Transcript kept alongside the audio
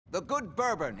The good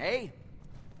bourbon, eh?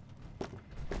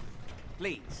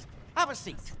 Please, have a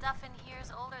seat. Stuff in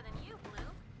here's older than you, Blue.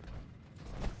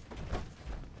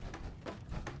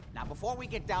 Now, before we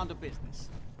get down to business,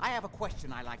 I have a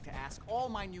question I like to ask all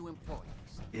my new employees.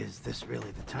 Is this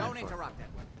really the time Don't interrupt,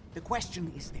 Edward. The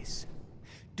question is this.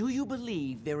 Do you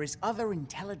believe there is other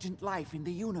intelligent life in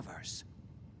the universe?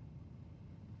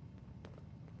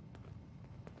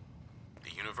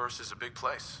 The universe is a big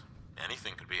place.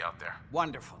 Anything could be out there.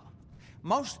 Wonderful.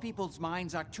 Most people's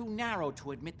minds are too narrow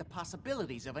to admit the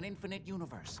possibilities of an infinite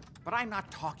universe. But I'm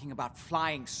not talking about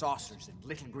flying saucers and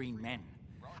little green men.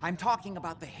 I'm talking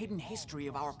about the hidden history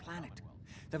of our planet.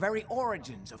 The very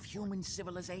origins of human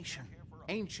civilization.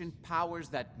 Ancient powers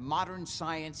that modern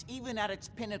science, even at its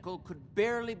pinnacle, could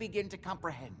barely begin to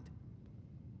comprehend.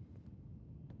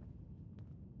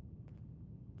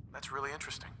 That's really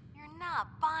interesting. You're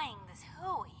not buying this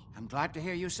hooey. I'm glad to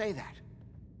hear you say that.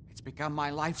 It's become my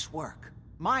life's work.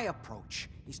 My approach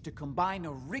is to combine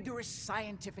a rigorous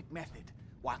scientific method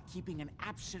while keeping an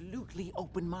absolutely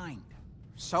open mind.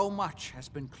 So much has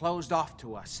been closed off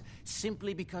to us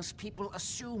simply because people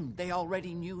assumed they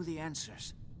already knew the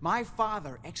answers. My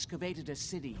father excavated a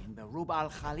city in the Rub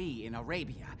al-Khali in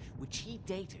Arabia, which he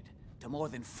dated to more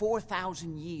than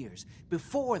 4,000 years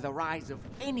before the rise of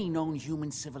any known human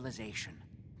civilization.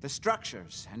 The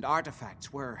structures and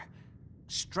artifacts were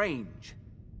strange,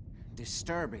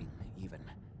 disturbing even.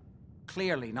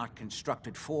 Clearly not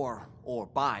constructed for or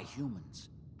by humans.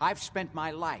 I've spent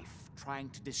my life trying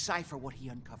to decipher what he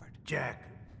uncovered. Jack,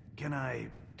 can I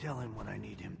tell him what I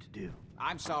need him to do?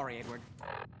 I'm sorry, Edward.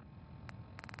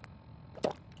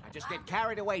 I just get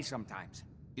carried away sometimes.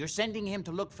 You're sending him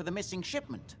to look for the missing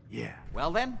shipment. Yeah.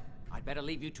 Well then, I'd better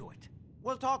leave you to it.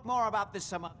 We'll talk more about this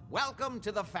some... Welcome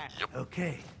to the family. Yep.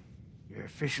 Okay. You're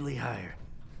officially hired.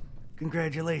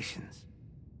 Congratulations.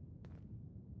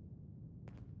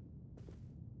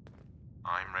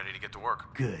 I'm ready to get to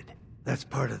work. Good. That's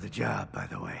part of the job, by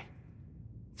the way.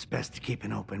 It's best to keep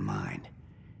an open mind.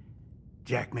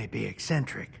 Jack may be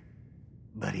eccentric,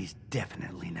 but he's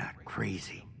definitely not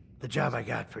crazy. The job I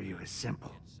got for you is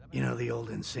simple. You know the old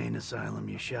insane asylum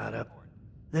you shot up?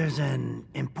 There's an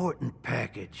important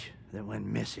package that went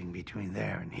missing between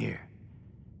there and here.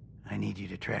 I need you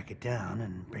to track it down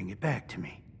and bring it back to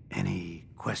me. Any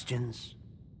questions?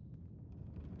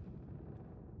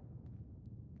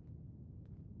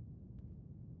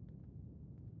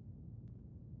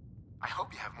 I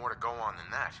hope you have more to go on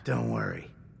than that. Don't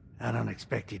worry. I don't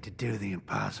expect you to do the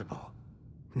impossible.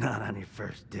 Not on your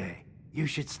first day. You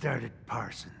should start at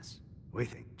Parsons. We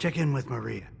think. Check in with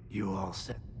Maria. You all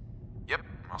set? Yep,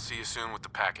 I'll see you soon with the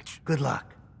package. Good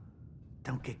luck.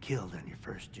 Don't get killed on your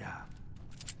first job.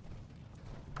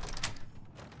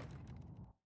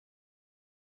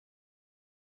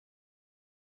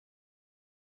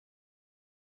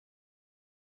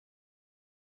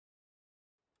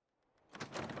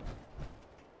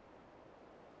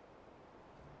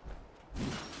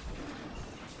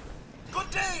 Good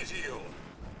day to you!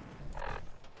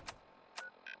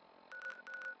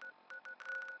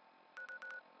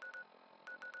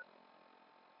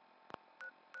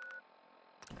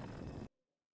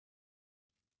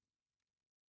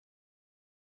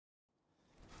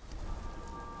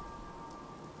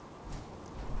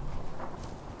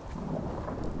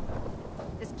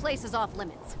 This place is off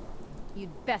limits.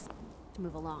 You'd best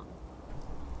move along.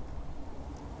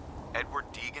 Edward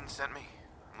Deegan sent me.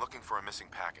 I'm looking for a missing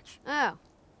package. Oh,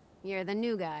 you're the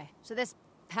new guy. So this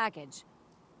package,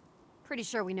 pretty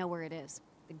sure we know where it is.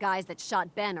 The guys that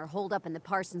shot Ben are holed up in the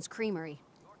Parsons Creamery,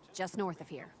 just north of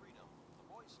here.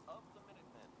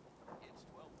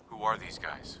 Who are these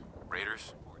guys?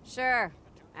 Raiders? Sure,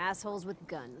 assholes with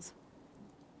guns.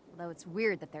 Although it's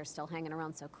weird that they're still hanging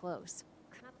around so close.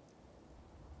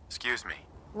 Excuse me.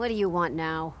 What do you want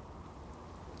now?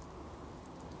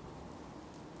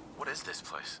 What is this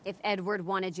place? If Edward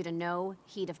wanted you to know,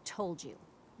 he'd have told you.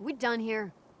 We done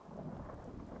here?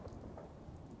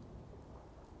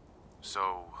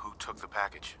 So, who took the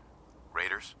package?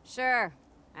 Raiders? Sure.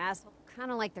 Asshole.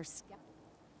 Kinda like they're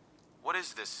What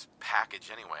is this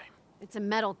package anyway? It's a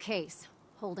metal case,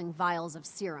 holding vials of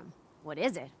serum. What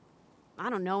is it? I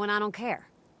don't know and I don't care.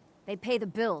 They pay the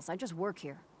bills, I just work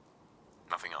here.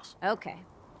 Nothing else. Okay.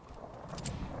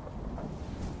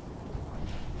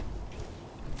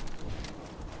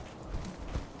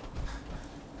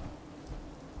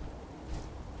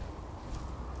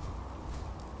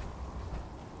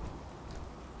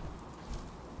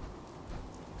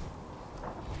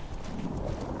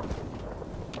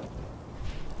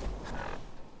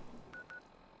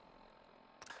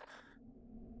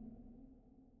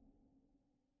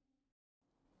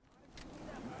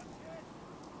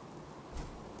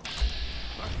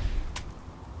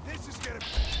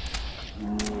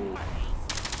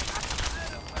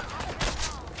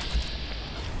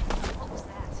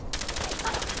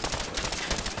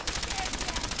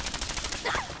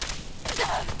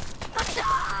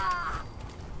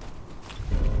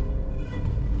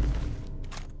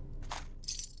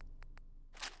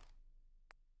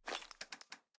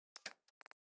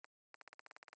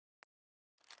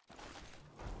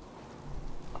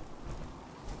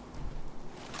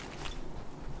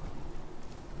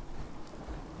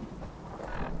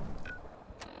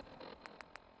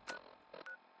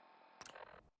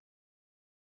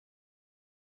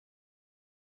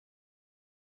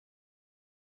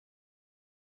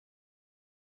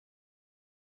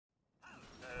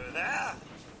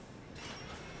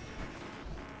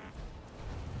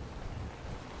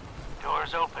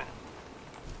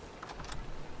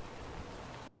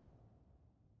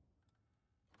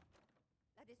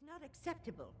 That is not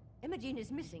acceptable. Imogene is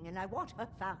missing, and I want her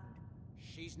found.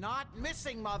 She's not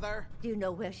missing, Mother. Do you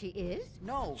know where she is?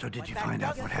 No. So did but you that find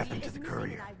out doesn't what mean- happened to She the is missing,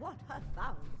 courier? and I want her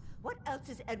found. What else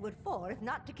is Edward for, if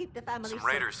not to keep the family Some safe?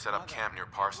 raiders set up camp near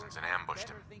Parsons and ambushed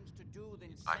him. Better things to do than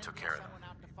I sending took care of them. someone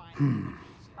out to find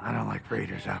I don't like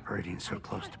raiders operating so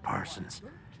close to Parsons.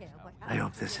 Don't care what I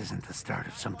hope this isn't the start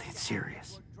of something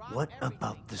serious. What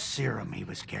about the serum he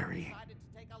was carrying?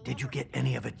 Did you get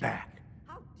any of it back?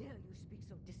 How dare you speak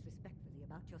so disrespectfully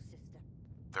about your sister?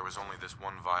 There was only this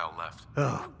one vial left.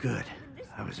 Oh, good.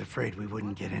 I was afraid we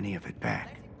wouldn't get any of it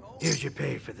back. Here's your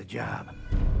pay for the job.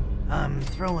 I'm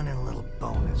throwing in a little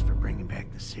bonus for bringing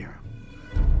back the serum.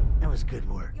 That was good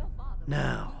work.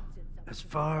 Now, as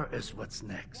far as what's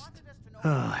next.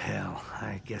 Oh, hell.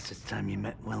 I guess it's time you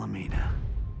met Wilhelmina.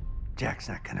 Jack's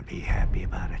not gonna be happy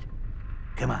about it.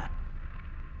 Come on.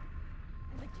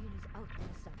 Imogene is out there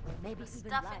somewhere, maybe even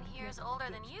stuff in lying here is in older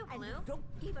the than ditch, you, and Blue. Don't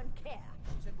even care.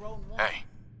 She's a grown woman. Hey,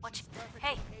 What She's you... perfectly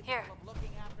Hey, capable here. of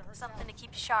looking after herself. Something to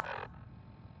keep sharp.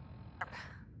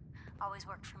 Always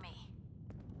worked for me.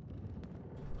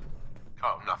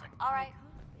 oh, nothing. All right.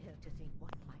 Bear to think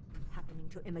what might be happening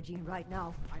to Imogene right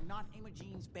now. I'm not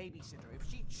Imogene's babysitter. If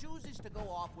she chooses to go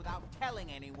off without telling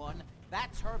anyone,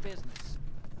 that's her business.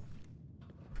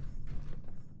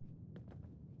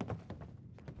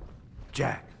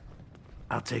 Jack,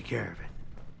 I'll take care of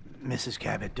it. Mrs.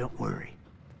 Cabot, don't worry.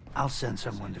 I'll send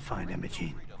someone to find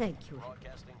Imogene. Thank you.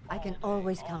 I can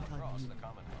always count on you.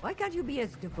 Why can't you be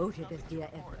as devoted as dear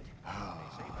Edward?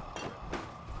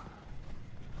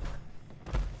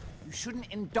 You shouldn't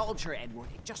indulge her, Edward.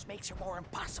 It just makes her more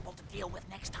impossible to deal with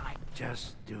next time.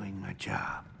 Just doing my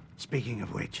job. Speaking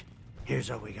of which, here's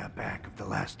all we got back of the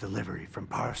last delivery from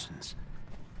Parsons.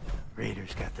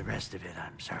 Raiders got the rest of it,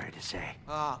 I'm sorry to say.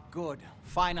 Ah, good.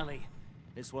 Finally.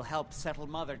 This will help settle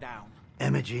Mother down.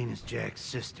 Imogene is Jack's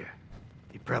sister.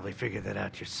 You probably figured that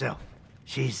out yourself.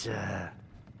 She's, a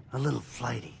little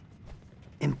flighty.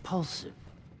 Impulsive.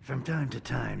 From time to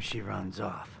time, she runs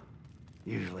off.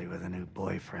 Usually with a new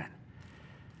boyfriend.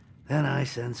 Then I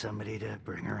send somebody to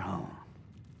bring her home.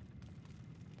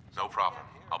 No problem.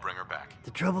 I'll bring her back.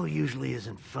 The trouble usually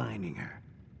isn't finding her.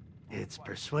 It's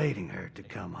persuading her to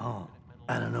come home.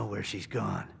 I don't know where she's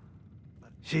gone.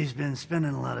 She's been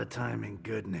spending a lot of time in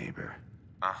Good Neighbor.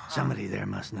 Somebody there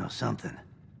must know something.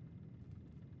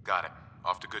 Got it.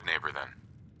 Off to Good Neighbor then.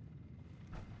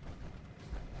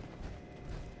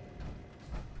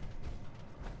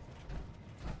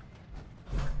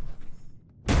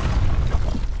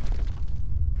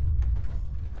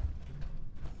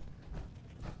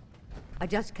 I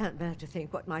just can't bear to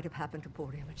think what might have happened to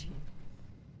poor Imogene.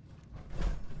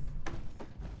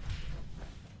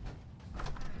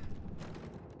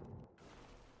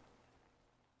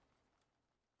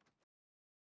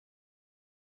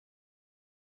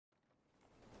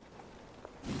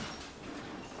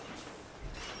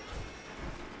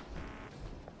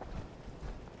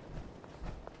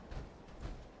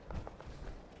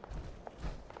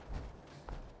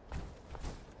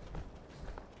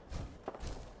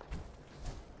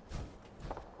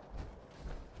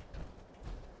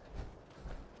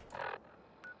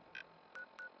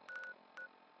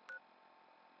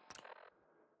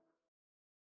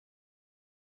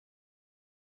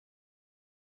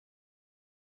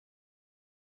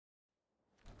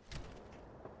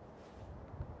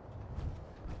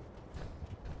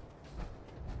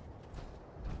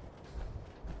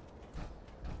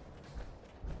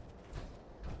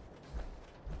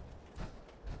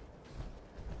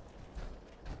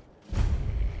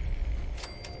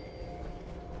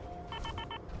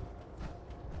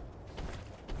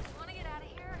 Want to get out of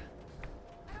here?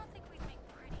 I don't think we'd make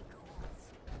pretty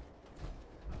ghouls.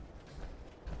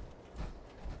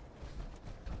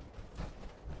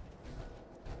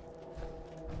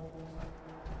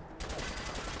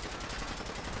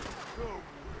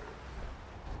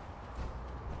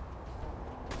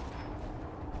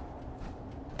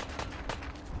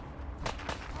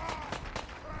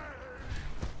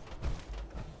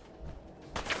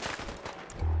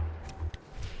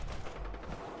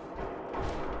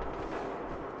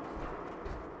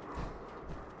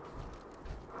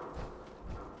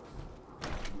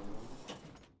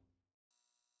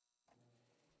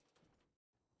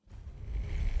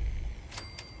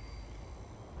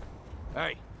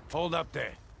 Hey, hold up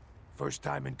there. First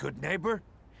time in Good Neighbor?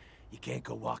 You can't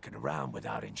go walking around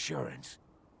without insurance.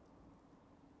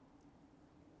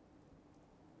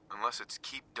 Unless it's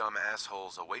keep dumb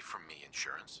assholes away from me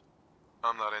insurance.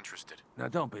 I'm not interested. Now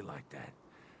don't be like that.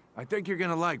 I think you're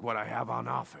gonna like what I have on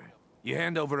offer. You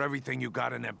hand over everything you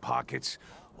got in them pockets,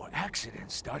 or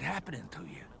accidents start happening to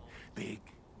you. Big,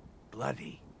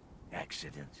 bloody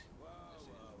accidents.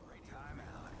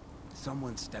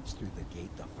 Someone steps through the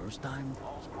gate the first time,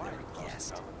 they're a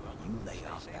guest. You lay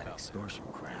off that extortion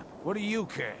crap. What do you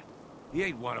care? He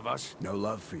ain't one of us. No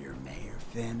love for your mayor,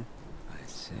 Finn? I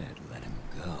said let him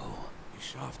go. You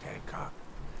soft, Hancock.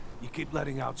 You keep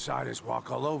letting outsiders walk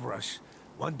all over us.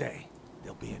 One day,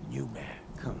 there'll be a new man.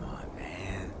 Come on,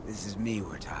 man. This is me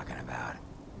we're talking about.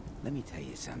 Let me tell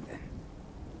you something.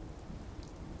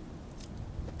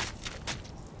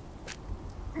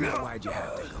 Why'd you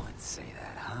have to go and say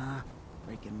that, huh?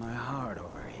 Breaking my heart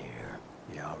over here.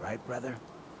 You all right, brother?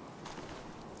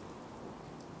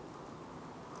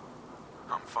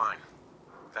 I'm fine.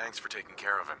 Thanks for taking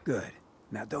care of him. Good.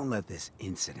 Now don't let this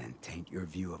incident taint your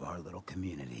view of our little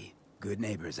community. Good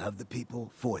neighbors of the people,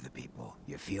 for the people.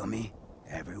 You feel me?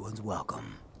 Everyone's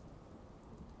welcome.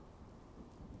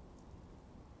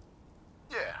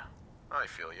 Yeah, I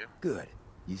feel you. Good.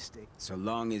 You stay. So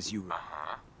long as you...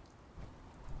 Uh-huh.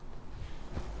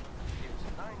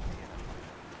 It's 9 p.m.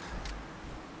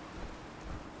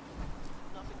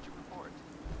 Nothing to report.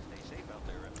 Stay safe out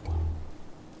there, everyone.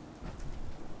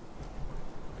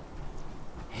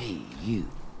 Hey, you.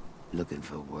 Looking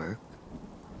for work?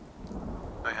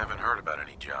 I haven't heard about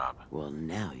any job. Well,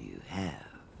 now you have.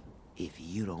 If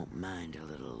you don't mind a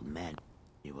little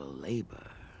manual labor,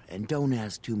 and don't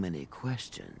ask too many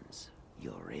questions,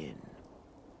 you're in.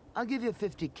 I'll give you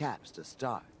 50 caps to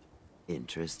start.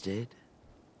 Interested?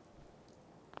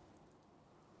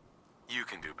 You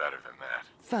can do better than that.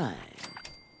 Fine.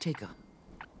 Take 'em.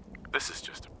 This is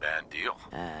just a bad deal.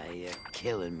 You're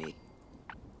killing me.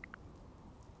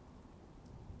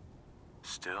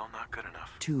 Still not good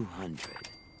enough. 200.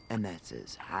 And that's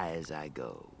as high as I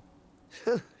go.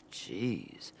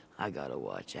 Jeez, I gotta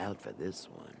watch out for this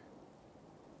one.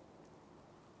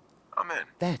 I'm in.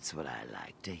 That's what I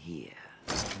like to hear.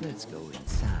 Let's go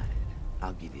inside.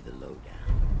 I'll give you the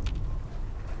lowdown.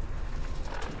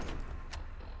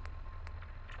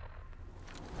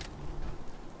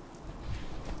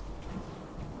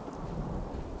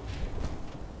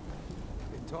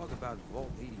 Been talk about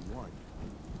Vault 81.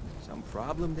 Some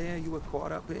problem there you were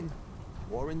caught up in?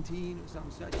 Quarantine or some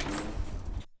such?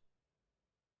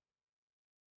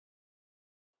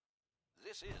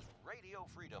 This is Radio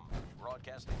Freedom,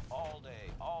 broadcasting all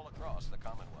day, all across the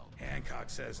Commonwealth. Hancock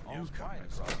says All's quiet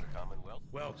newcomers across the Commonwealth.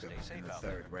 welcome Stay safe in the out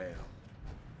third there. rail.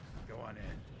 Go on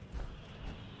in.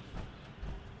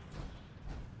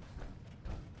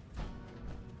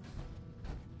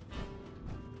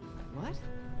 What?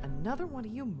 Another one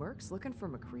of you mercs looking for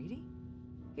MacReady?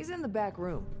 He's in the back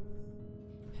room.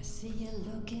 I see you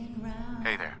looking round.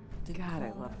 Hey there. God,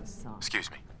 I love this song. Excuse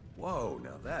me. Whoa,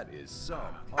 now that is some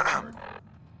hard.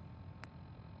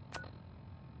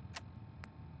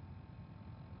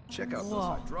 Check out those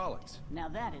hydraulics. Now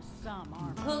that is some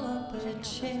armor. Pull up a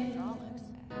chair.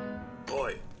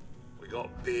 Boy, we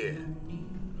got beer.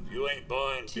 If you ain't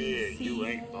buying beer, you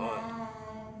ain't buying.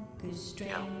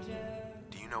 Yeah.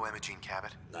 Do you know Imogene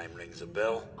Cabot? Name rings a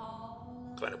bell.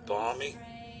 Kind of balmy.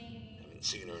 Haven't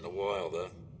seen her in a while,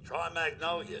 though. Try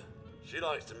Magnolia. She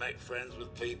likes to make friends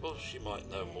with people. She might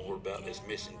know more about this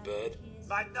missing bird.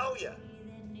 Magnolia!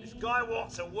 This guy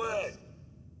wants a word.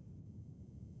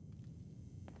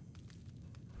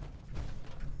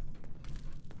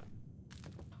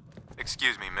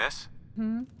 Excuse me, miss?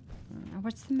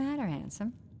 What's the matter,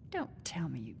 handsome? Don't tell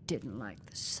me you didn't like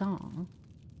the song.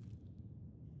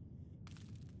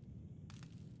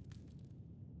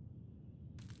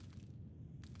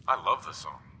 I love the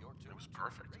song. It was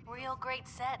perfect. Real great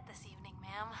set this evening,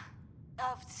 ma'am.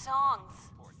 Of songs,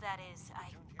 that is.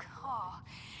 Oh,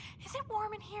 is it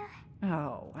warm in here?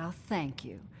 Oh, well, thank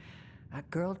you. A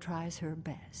girl tries her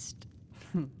best.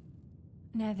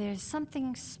 Now, there's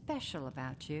something special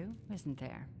about you, isn't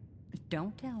there?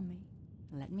 Don't tell me.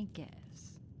 Let me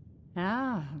guess.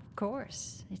 Ah, of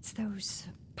course. It's those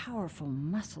powerful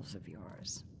muscles of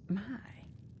yours. My,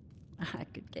 I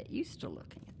could get used to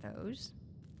looking at those.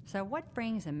 So what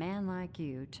brings a man like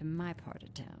you to my part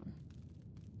of town?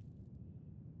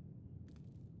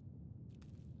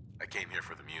 I came here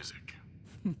for the music.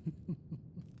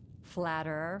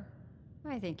 Flatterer.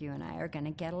 I think you and I are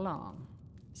gonna get along.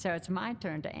 So it's my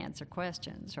turn to answer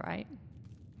questions, right?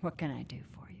 What can I do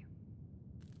for you?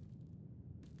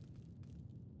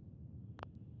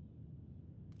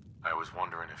 I was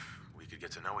wondering if we could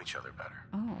get to know each other better.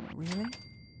 Oh, really?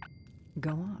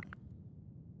 Go on.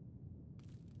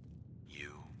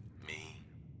 You, me,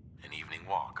 an evening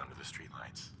walk under the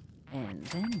streetlights. And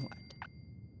then what?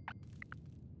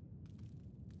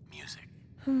 Music.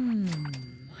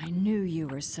 I knew you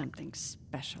were something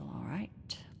special, all right.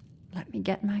 Let me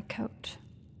get my coat.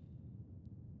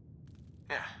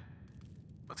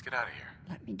 get out of here.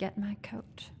 Let me get my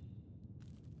coat.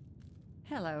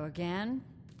 Hello again.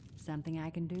 Something I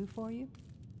can do for you?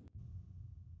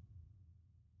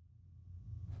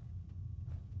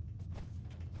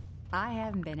 I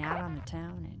haven't been out on the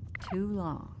town in too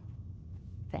long.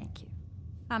 Thank you.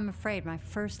 I'm afraid my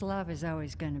first love is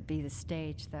always going to be the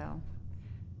stage, though.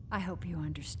 I hope you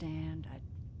understand. I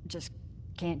just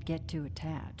can't get too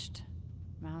attached.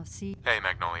 I'll see. Hey,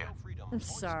 Magnolia. I'm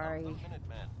sorry.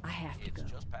 I have to go.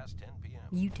 It's just past 10 p.m.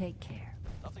 You take care.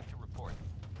 Nothing to report.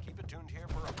 Keep it tuned here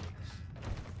for updates.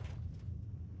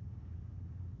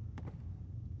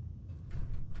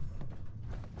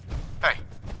 Hey,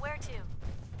 Where to?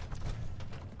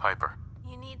 Piper.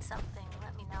 You need something,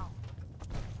 let me know.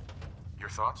 Your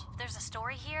thoughts? If there's a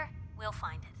story here, we'll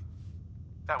find it.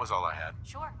 That was all I had.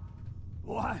 Sure.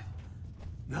 What?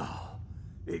 No,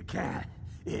 it can't.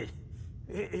 It's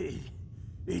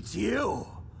you.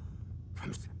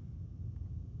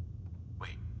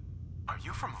 Wait, are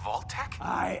you from Vault-Tec?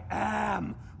 I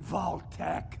am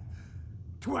Vault-Tec.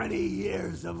 20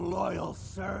 years of loyal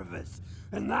service,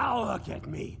 and now look at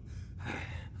me.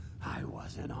 I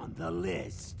wasn't on the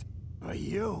list. But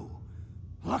you,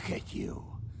 look at you.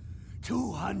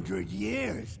 200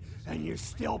 years, and you're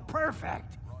still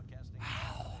perfect.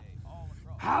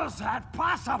 How's that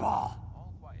possible?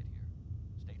 All quiet here.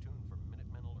 Stay tuned for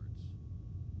Minutemen alerts.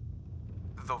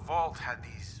 The Vault had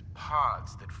these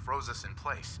pods that froze us in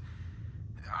place.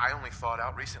 I only thawed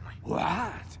out recently.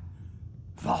 What?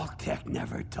 Vault-Tec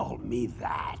never told me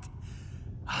that.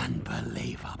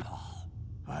 Unbelievable.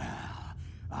 Well,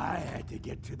 I had to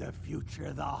get to the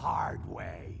future the hard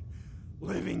way.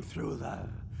 Living through the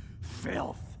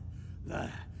filth,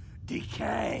 the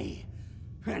decay,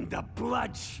 and the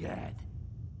bloodshed.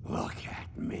 Look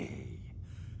at me.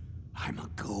 I'm a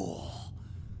ghoul.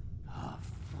 A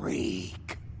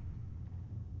freak.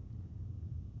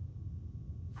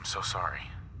 I'm so sorry.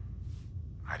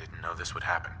 I didn't know this would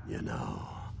happen. You know,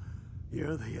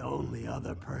 you're the only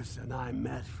other person I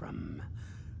met from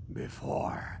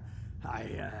before.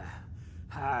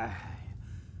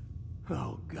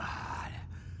 Oh God.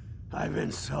 I've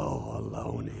been so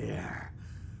alone here.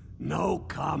 No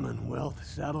Commonwealth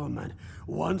settlement.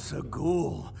 Once a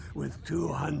ghoul with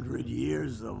 200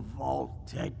 years of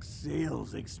Vault-Tec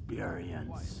sales experience.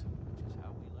 Which is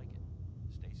how we like it.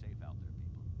 Stay safe out there,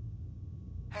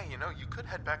 people. Hey, you know, you could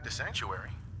head back to Sanctuary.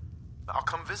 I'll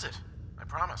come visit. I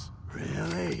promise.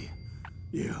 Really?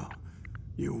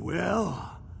 You will?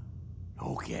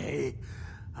 Okay.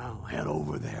 I'll head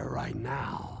over there right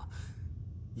now.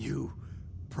 You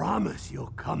promise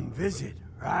you'll come visit,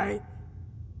 right?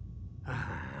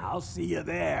 I'll see you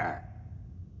there.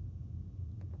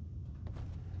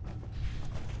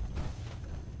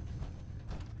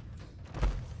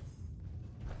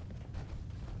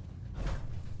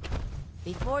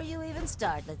 Before you even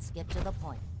start, let's get to the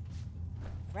point.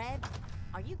 Fred,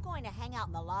 are you going to hang out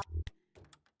in the lobby?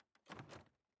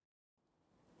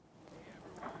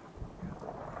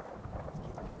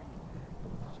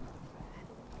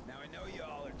 Now, I know you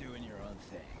all are doing your own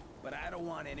thing, but I don't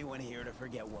want anyone here to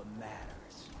forget what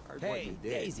matters. Heard what Hey, you did.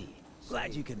 Daisy,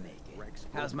 glad you could make it.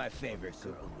 How's my favorite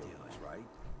girl doing? Right?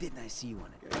 Didn't I see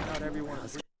one? Not everyone.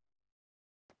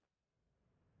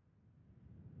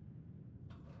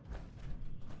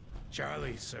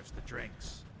 Charlie serves the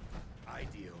drinks. I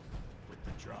deal with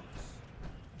the drums.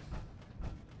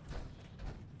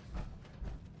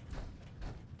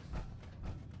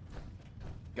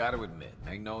 Gotta admit,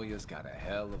 Magnolia's got a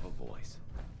hell of a voice.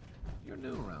 You're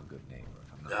new around Good Neighbor,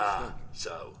 if I'm not mistaken.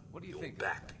 So, What do you you're think of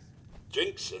back. the place?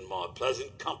 Drinks and my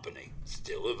pleasant company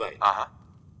still available. Uh-huh.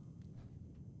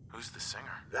 Who's the singer?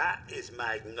 That is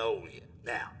Magnolia.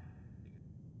 Now,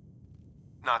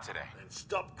 Not today. then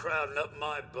stop crowding up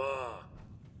my bar.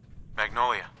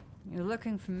 Magnolia. You're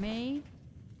looking for me?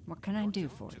 What can I do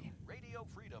for you? Radio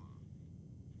Freedom.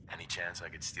 Any chance I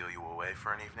could steal you away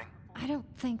for an evening? I don't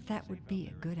think that would be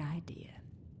a good idea.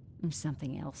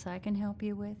 Something else I can help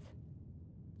you with?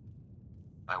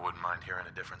 I wouldn't mind hearing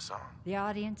a different song. The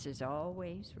audience is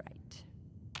always right.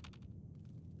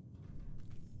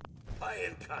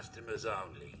 Paying customers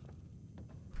only.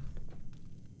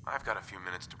 I've got a few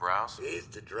minutes to browse. Here's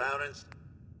to drownings.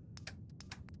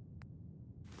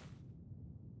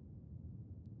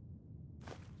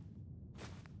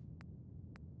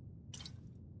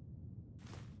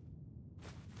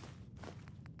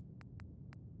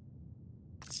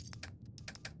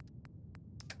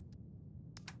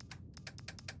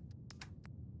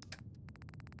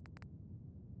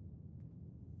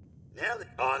 Now that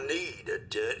I need a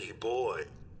dirty boy.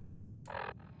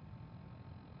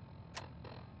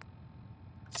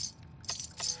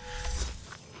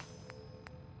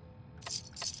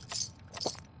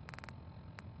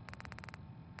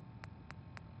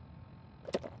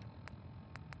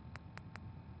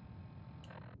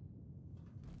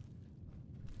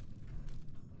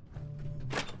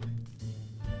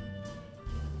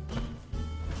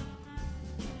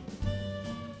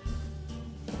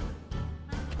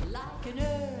 an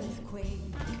earthquake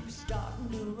starting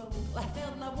to roll. I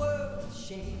felt my world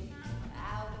shake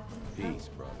out of control. Peace,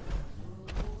 brother.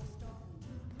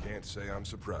 Can't say I'm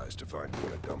surprised to find you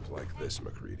in a dump like this,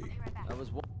 MacReady. I was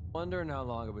wondering how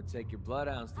long it would take your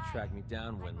bloodhounds to track me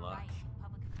down, Winlock.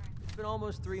 It's been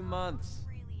almost 3 months.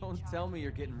 Don't tell me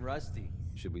you're getting rusty.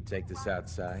 Should we take this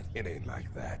outside? It ain't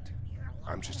like that.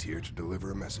 I'm just here to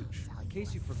deliver a message. In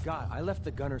case you forgot, I left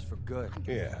the Gunners for good.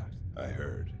 Yeah, I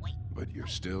heard. But you're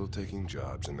still taking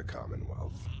jobs in the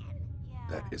Commonwealth.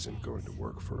 That isn't going to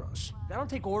work for us. I don't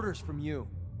take orders from you.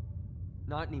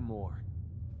 Not anymore.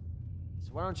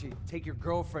 So why don't you take your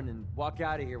girlfriend and walk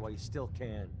out of here while you still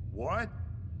can? What?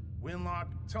 Winlock,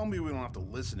 tell me we don't have to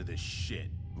listen to this shit.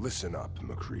 Listen up,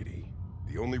 MacReady.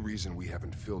 The only reason we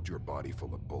haven't filled your body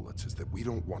full of bullets is that we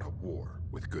don't want a war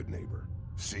with Good Neighbor.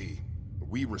 See,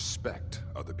 we respect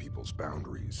other people's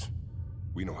boundaries.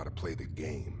 We know how to play the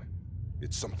game.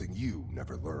 It's something you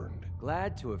never learned.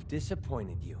 Glad to have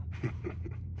disappointed you.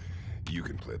 You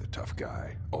can play the tough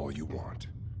guy all you want.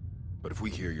 But if we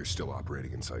hear you're still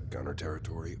operating inside Gunner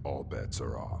territory, all bets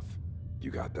are off.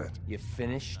 You got that? You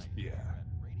finished? Yeah.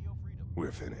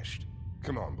 We're finished.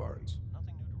 Come on, Barnes.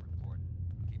 Nothing new to report.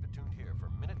 Keep it tuned here for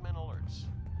Minutemen alerts.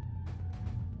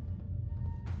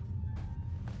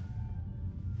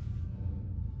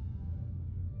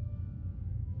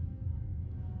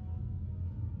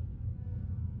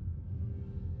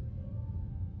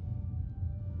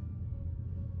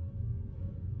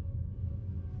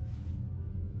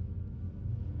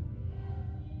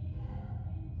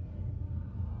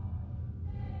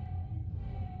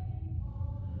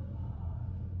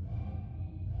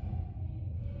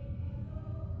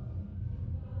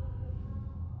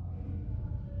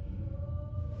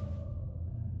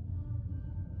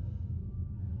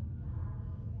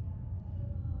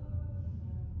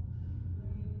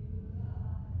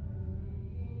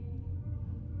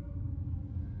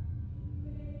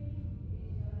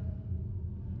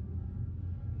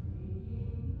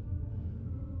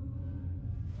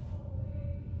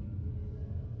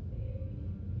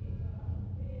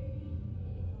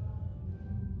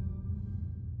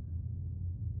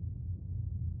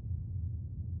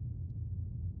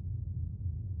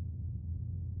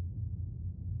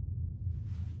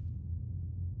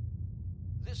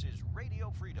 This is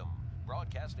Radio Freedom,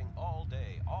 broadcasting all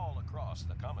day, all across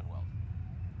the Commonwealth.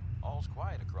 All's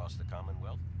quiet across the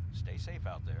Commonwealth. Stay safe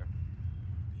out there.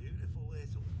 Beautiful as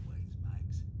always,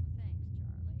 Max. Thanks,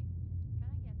 Charlie. Can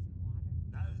I get some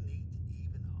water? No need to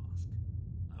even ask.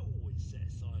 I always set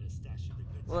aside a stash of the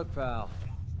good Look, pal.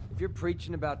 If you're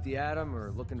preaching about the Atom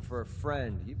or looking for a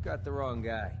friend, you've got the wrong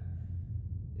guy.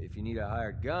 If you need a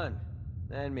hired gun,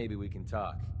 then maybe we can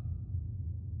talk.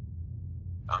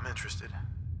 I'm interested.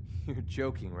 You're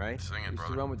joking, right? Sing it, Used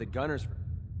brother. to run with the Gunners.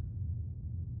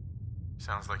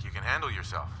 Sounds like you can handle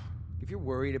yourself. If you're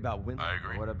worried about Winlock, I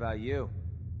agree. what about you?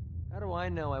 How do I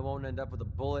know I won't end up with a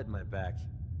bullet in my back?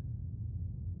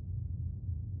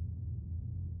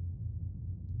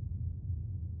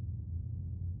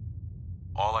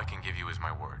 All I can give you is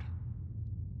my word.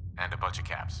 And a bunch of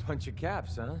caps. Bunch of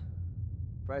caps, huh?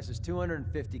 Price is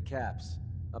 250 caps.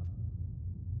 Up.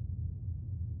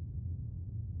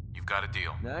 You've got a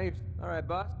deal. Now you... All right,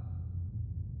 boss.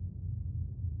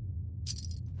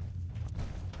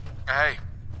 Hey.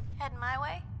 Heading my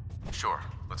way? Sure,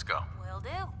 let's go. Will do.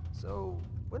 So,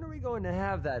 when are we going to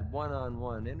have that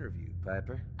one-on-one interview,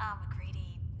 Piper?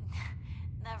 MacReady.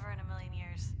 Never in a million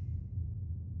years.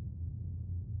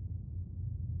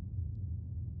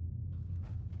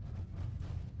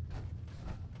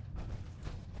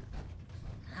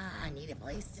 I need a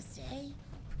place to stay. Hey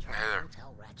there.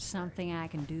 Hotel Rex. Something I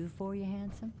can do for you,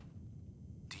 handsome?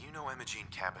 Do you know Imogene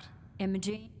Cabot?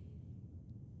 Imogene?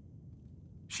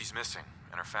 She's missing,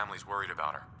 and her family's worried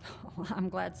about her. Well, I'm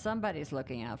glad somebody's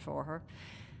looking out for her.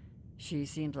 She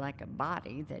seems like a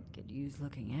body that could use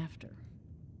looking after.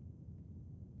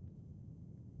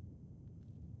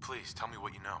 Please, tell me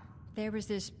what you know. There was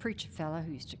this preacher fella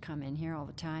who used to come in here all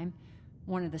the time.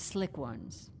 One of the slick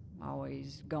ones.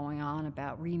 Always going on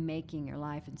about remaking your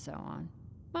life and so on.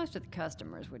 Most of the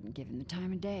customers wouldn't give him the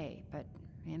time of day, but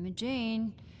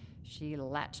Imogene, she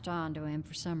latched on to him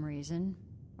for some reason.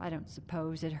 I don't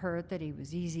suppose it hurt that he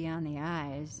was easy on the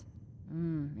eyes.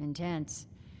 Intense.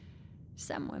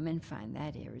 Some women find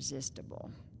that irresistible.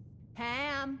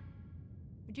 Ham,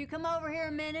 would you come over here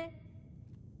a minute?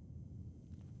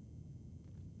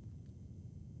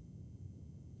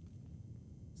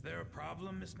 Is there a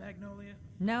problem, Miss Magnolia?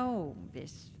 No,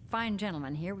 this fine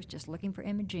gentleman here was just looking for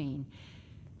Imogene.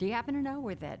 Do you happen to know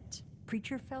where that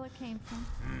preacher fella came from?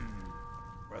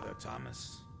 Brother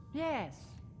Thomas? Yes,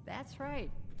 that's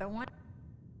right. The one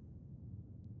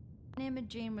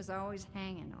Imogene was always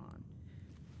hanging on?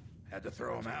 Had to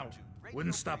throw him out.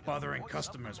 Wouldn't stop bothering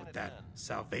customers with that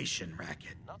salvation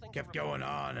racket. Kept going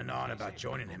on and on about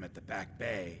joining him at the back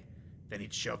bay. Then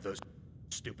he'd shove those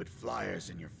stupid flyers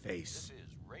in your face.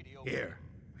 Here,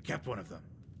 I kept one of them,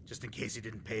 just in case he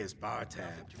didn't pay his bar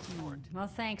tab. Well,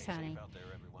 thanks, honey.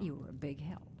 You were a big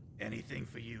help. Anything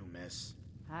for you, miss.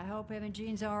 I hope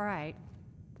Imogene's all right.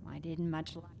 I didn't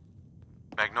much like...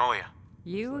 Magnolia.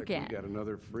 You again. We got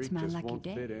another freak It's my just lucky won't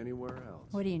day. fit anywhere else.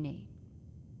 What do you need?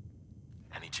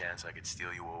 Any chance I could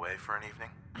steal you away for an evening?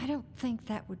 I don't think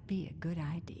that would be a good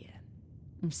idea.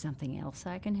 Something else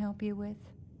I can help you with?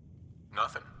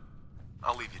 Nothing.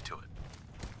 I'll leave you to it.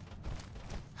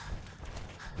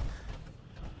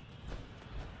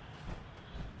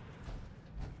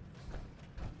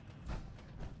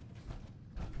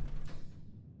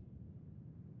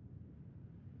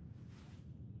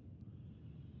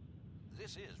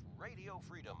 This is Radio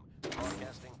Freedom,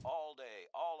 broadcasting all day,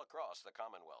 all across the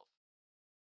Commonwealth.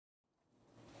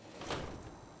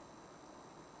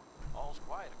 All's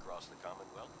quiet across the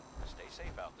Commonwealth. Stay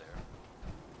safe out there.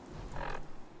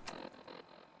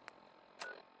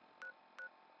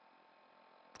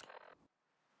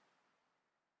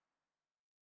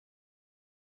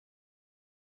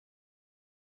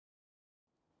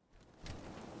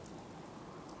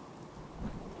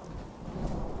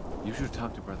 You should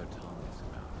talk to Brother Thomas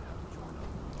about how to join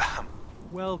up.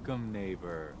 Welcome,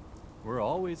 neighbor. We're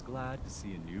always glad to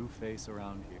see a new face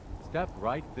around here. Step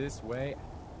right this way.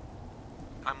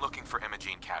 I'm looking for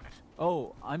Imogene Cabot.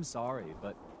 Oh, I'm sorry,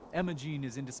 but Imogene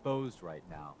is indisposed right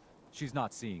now. She's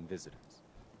not seeing visitors.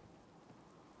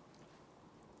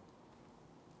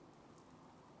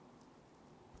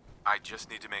 I just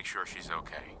need to make sure she's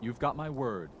okay. You've got my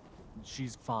word.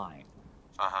 She's fine.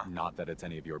 Not that it's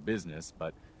any of your business,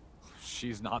 but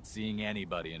she's not seeing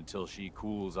anybody until she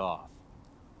cools off.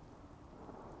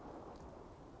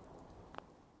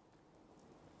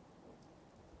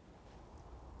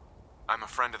 I'm a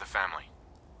friend of the family.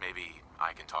 Maybe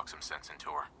I can talk some sense into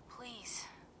her. Please,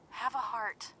 have a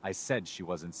heart. I said she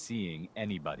wasn't seeing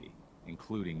anybody,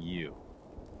 including you.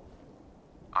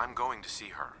 I'm going to see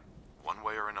her, one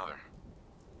way or another.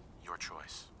 Your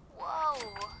choice. Whoa.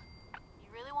 You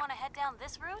really want to head down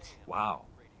this route? Wow.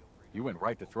 You went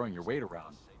right to throwing your weight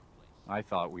around. I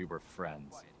thought we were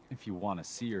friends. If you want to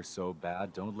see her so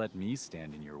bad, don't let me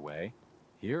stand in your way.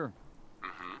 Here.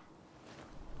 Mm-hmm.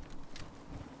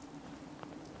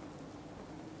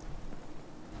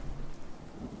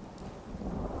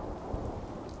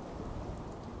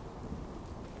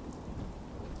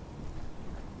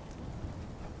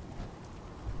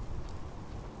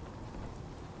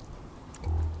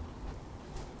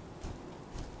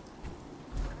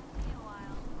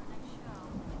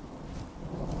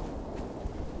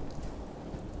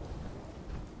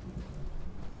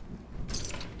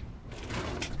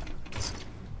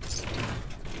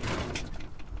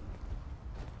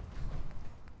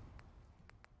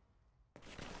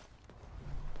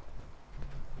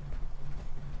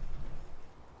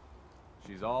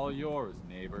 She's all yours,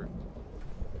 neighbor.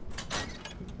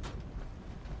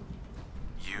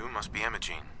 You must be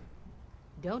Imogene.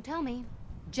 Don't tell me.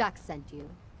 Jack sent you.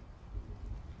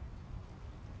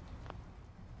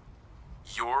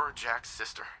 You're Jack's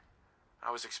sister.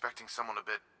 I was expecting someone a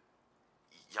bit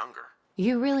younger.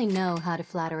 You really know how to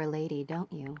flatter a lady,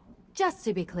 don't you? Just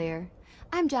to be clear,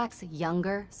 I'm Jack's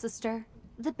younger sister,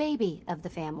 the baby of the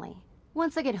family.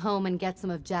 Once I get home and get some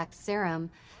of Jack's serum,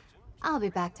 I'll be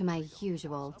back to my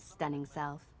usual stunning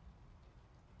self.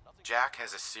 Jack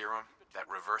has a serum that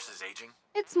reverses aging?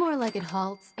 It's more like it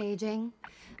halts aging.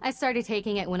 I started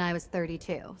taking it when I was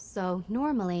 32, so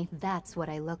normally that's what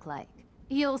I look like.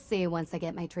 You'll see once I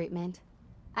get my treatment.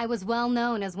 I was well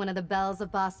known as one of the belles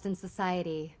of Boston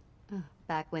society,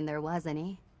 back when there was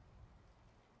any.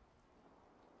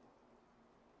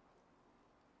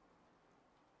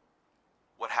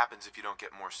 What happens if you don't get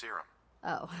more serum?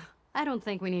 Oh, I don't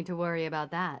think we need to worry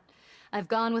about that. I've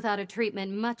gone without a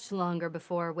treatment much longer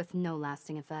before with no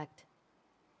lasting effect.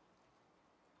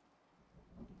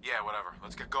 Yeah, whatever.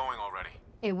 Let's get going already.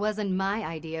 It wasn't my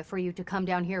idea for you to come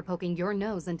down here poking your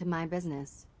nose into my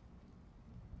business.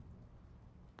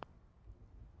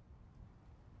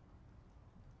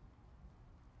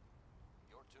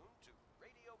 You're tuned to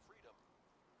Radio Freedom.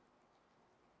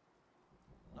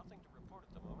 Nothing to report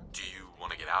at the moment. Do you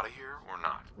want to get out of here or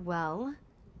not? Well,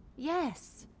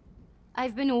 yes.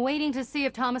 I've been waiting to see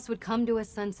if Thomas would come to his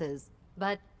senses.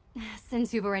 But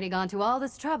since you've already gone to all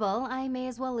this trouble, I may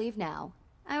as well leave now.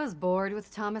 I was bored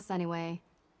with Thomas anyway.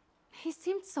 He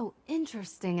seemed so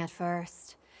interesting at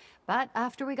first. But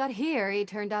after we got here, he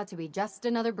turned out to be just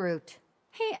another brute.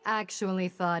 He actually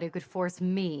thought he could force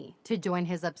me to join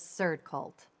his absurd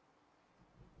cult.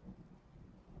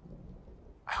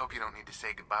 I hope you don't need to say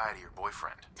goodbye to your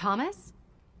boyfriend. Thomas?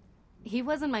 He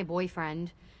wasn't my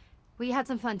boyfriend. We had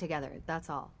some fun together, that's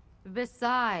all.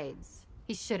 Besides,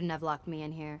 he shouldn't have locked me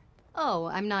in here. Oh,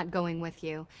 I'm not going with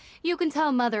you. You can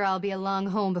tell Mother I'll be along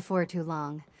home before too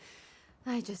long.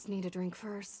 I just need a drink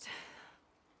first.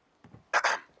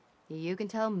 You can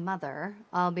tell Mother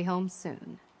I'll be home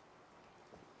soon.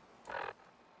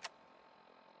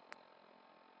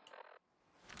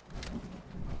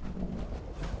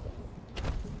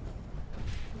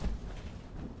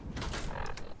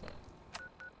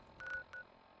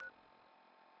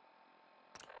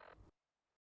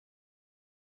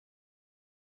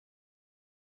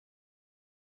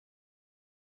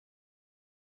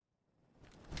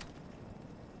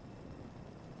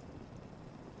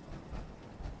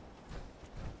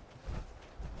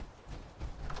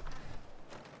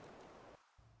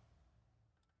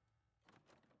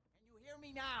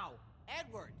 Me now,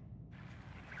 Edward.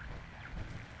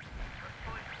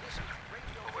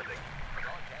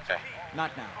 Hey.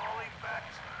 Not now.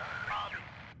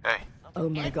 Hey. Oh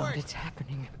my Edward! God, it's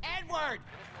happening. Edward!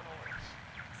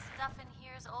 Stuff in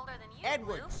here is older than you,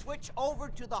 Edward, Blue. switch over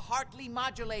to the Hartley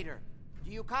modulator.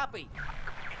 Do you copy?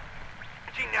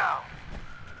 Gee, now.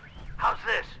 How's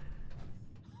this?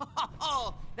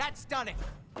 Oh, that's done it.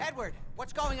 Edward,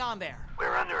 what's going on there?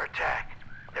 We're under attack.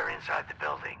 They're inside the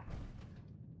building.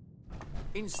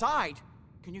 Inside?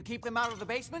 Can you keep them out of the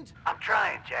basement? I'm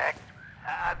trying, Jack.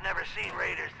 I've never seen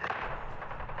raiders that...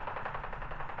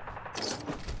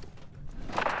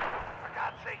 For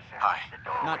God's sake, Sam. Hi. The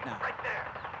doorway, Not now. right there.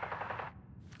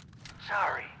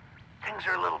 Sorry. Things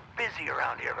are a little busy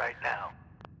around here right now.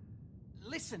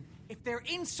 Listen, if they're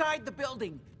inside the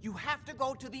building, you have to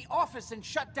go to the office and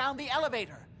shut down the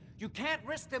elevator. You can't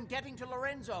risk them getting to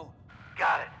Lorenzo.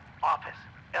 Got it. Office.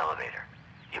 Elevator.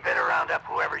 You better round up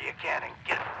whoever you can and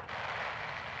get...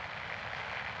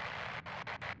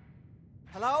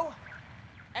 Hello?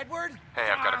 Edward? Hey,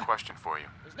 I've got a question for you.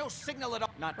 There's no signal at all.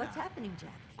 Not What's now. happening, Jack?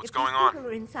 What's If going these on? people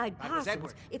are inside That was Parsons,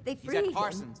 Edward. if they He's free at him...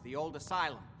 Parsons, the old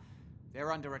asylum.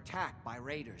 They're under attack by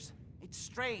raiders. It's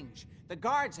strange. The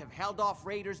guards have held off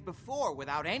raiders before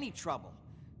without any trouble.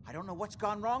 I don't know what's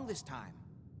gone wrong this time.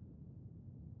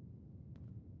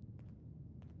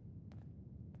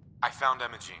 I found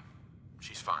Imogene.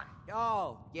 She's fine.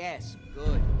 Oh, yes,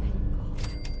 good.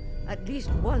 At least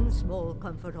one small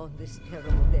comfort on this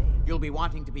terrible day. You'll be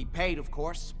wanting to be paid, of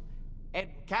course. Ed,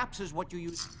 caps is what you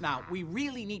use. Now, we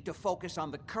really need to focus on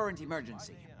the current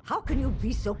emergency. How can you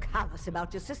be so callous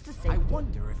about your sister's safety? I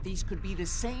wonder if these could be the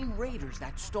same raiders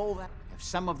that stole that. If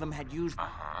some of them had used...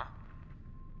 Uh-huh.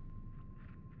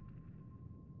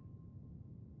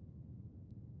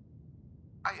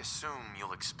 I assume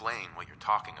you'll explain what you're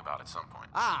talking about at some point.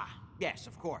 Ah, yes,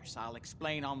 of course. I'll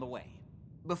explain on the way.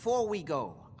 Before we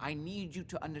go, I need you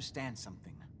to understand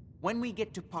something. When we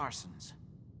get to Parsons,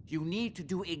 you need to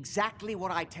do exactly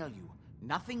what I tell you.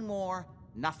 Nothing more,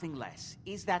 nothing less.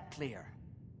 Is that clear?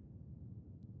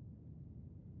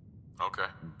 Okay.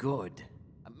 Good.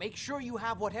 Make sure you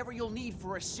have whatever you'll need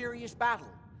for a serious battle.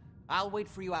 I'll wait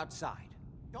for you outside.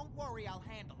 Don't worry, I'll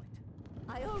handle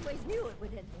it. I always knew it would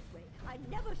end this way. I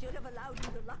never should have allowed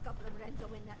you to lock up Lorenzo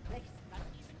in that place. That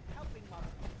isn't helping, Mother.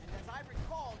 And as I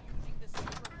recall, using the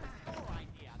secret was your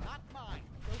idea, not mine.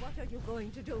 So what are you going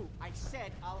to do? I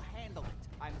said I'll handle it.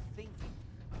 I'm thinking.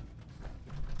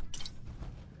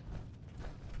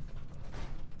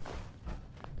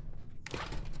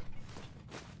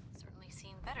 Certainly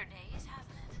seen better days,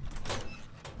 hasn't it?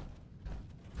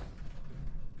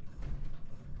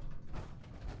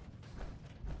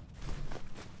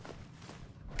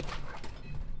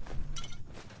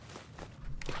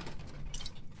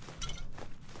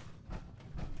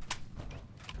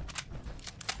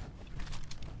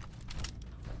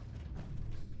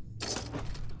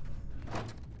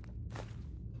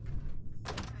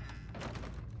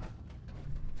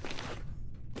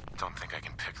 Don't think I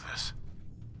can pick this.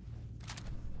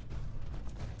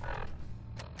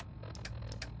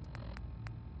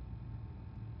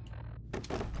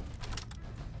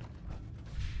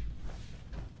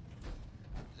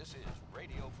 This is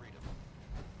Radio Freedom.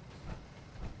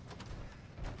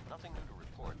 Nothing new to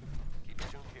report. Keep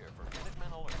it tuned here for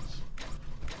Minutemen alerts.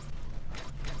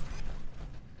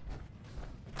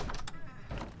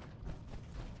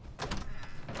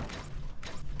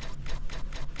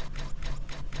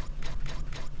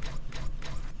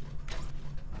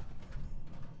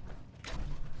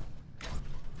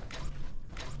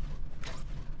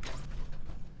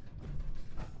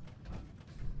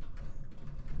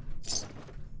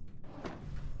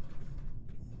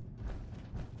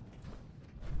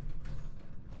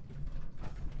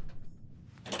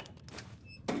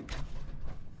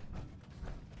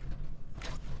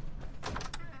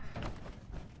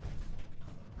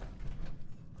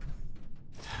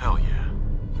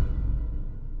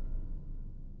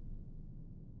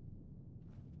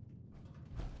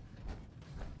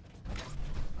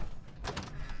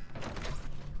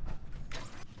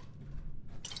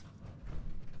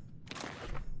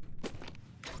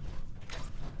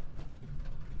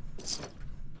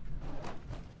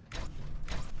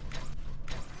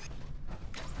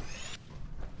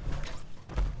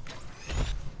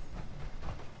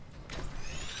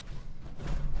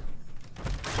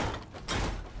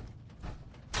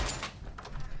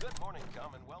 morning,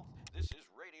 Commonwealth. This is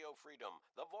Radio Freedom,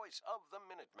 the voice of the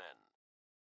Minutemen.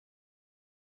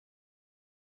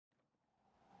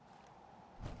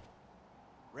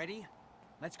 Ready?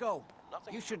 Let's go.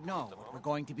 Nothing You to should report know at the what we're moment.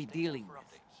 going to be Stay dealing tuned for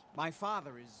with. updates. My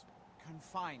father is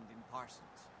confined in Parsons.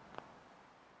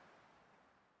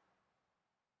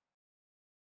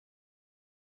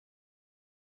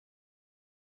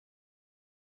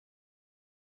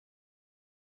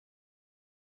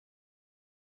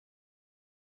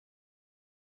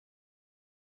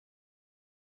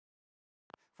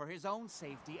 For his own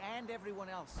safety and everyone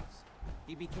else's.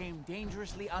 He became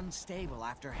dangerously unstable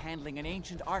after handling an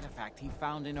ancient artifact he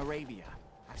found in Arabia.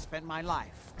 I've spent my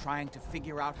life trying to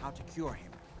figure out how to cure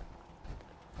him.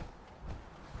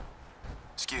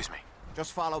 Excuse me.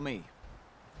 Just follow me.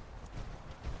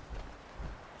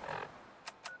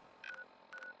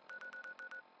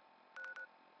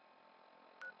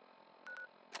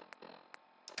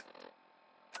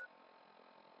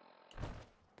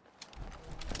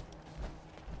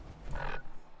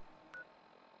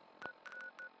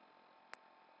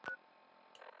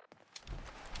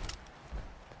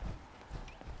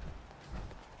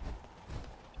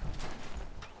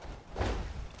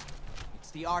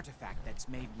 The artifact that's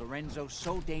made Lorenzo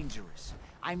so dangerous.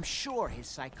 I'm sure his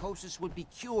psychosis would be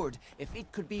cured if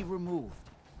it could be removed.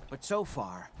 But so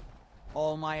far,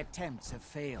 all my attempts have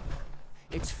failed.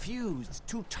 It's fused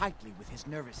too tightly with his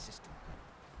nervous system.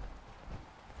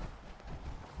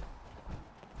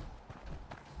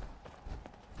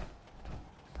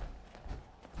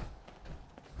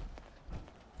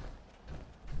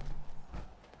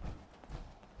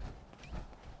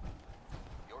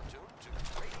 You're tuned to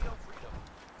Radio Freedom.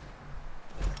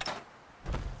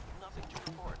 Nothing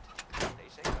to report. Stay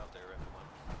safe out there, everyone.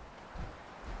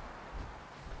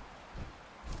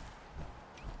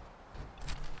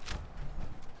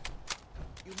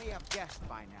 You may have guessed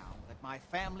by now that my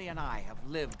family and I have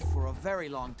lived for a very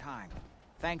long time,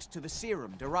 thanks to the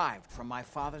serum derived from my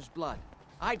father's blood.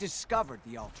 I discovered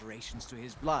the alterations to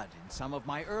his blood in some of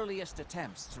my earliest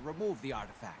attempts to remove the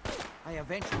artifact. I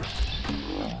eventually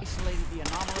isolated the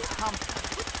anomalous compound,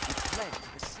 which led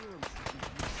to the serum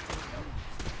treatment we still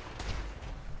use.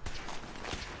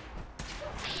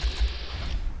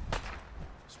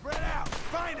 Spread out!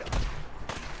 Find him!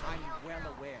 I'm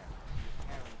well aware of the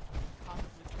apparent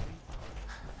conflict of interest,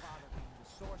 my father being the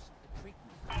source of the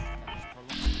treatment that is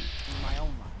prolonged in my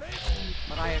own life.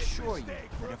 But I assure you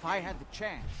that if I had the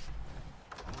chance,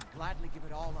 I would gladly give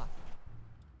it all up.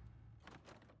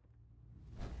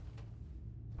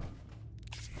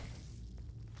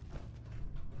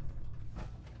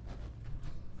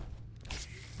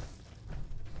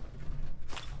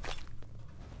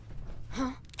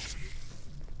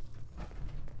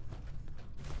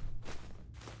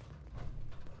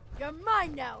 You're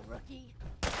mine now, rookie.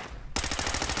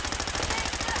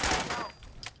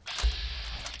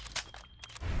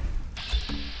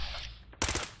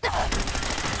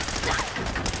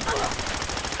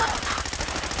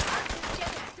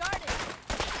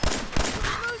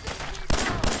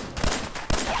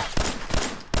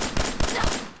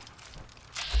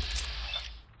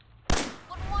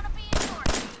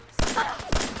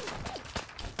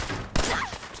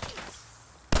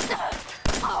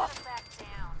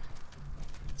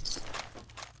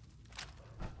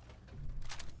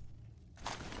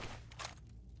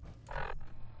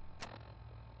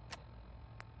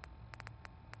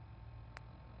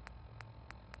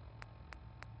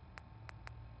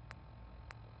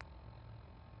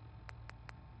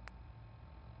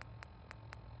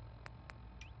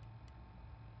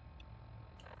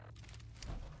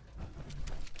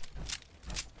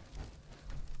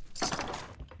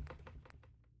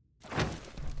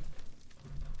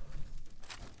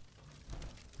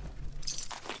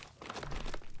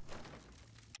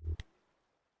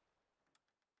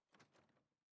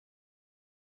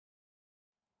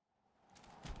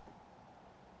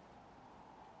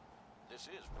 This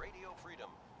is Radio Freedom,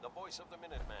 the voice of the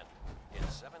Minutemen.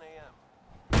 It's 7 a.m.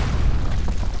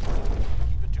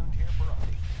 Keep it tuned here for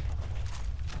updates.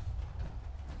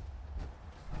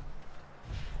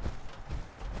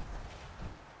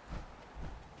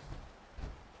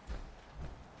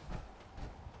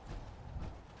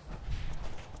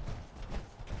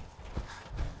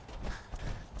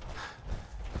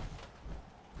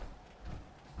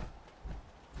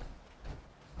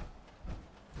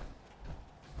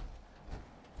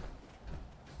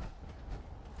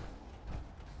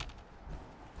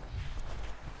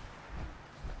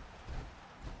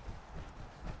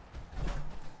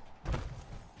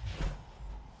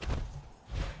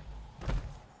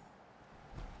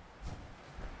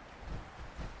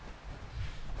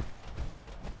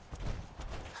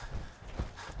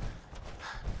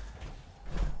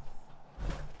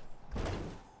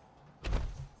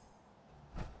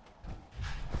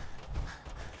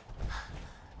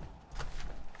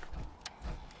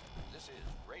 is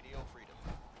Radio Freedom.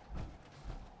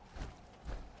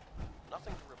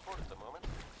 Nothing to report at the moment.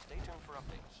 Stay tuned for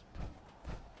updates.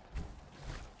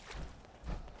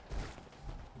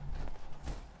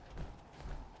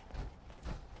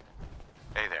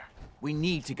 Hey there. We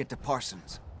need to get to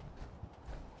Parsons.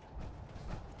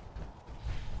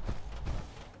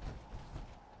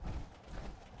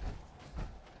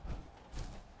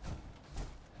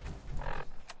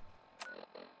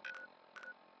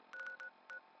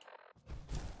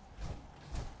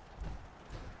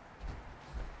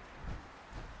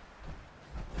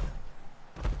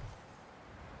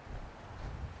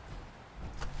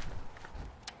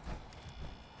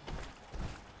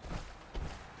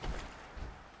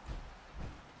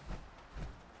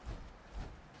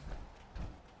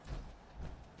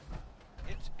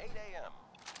 It's 8 a.m.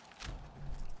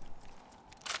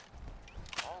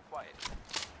 All quiet.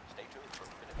 Stay tuned for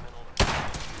Minutemen alerts.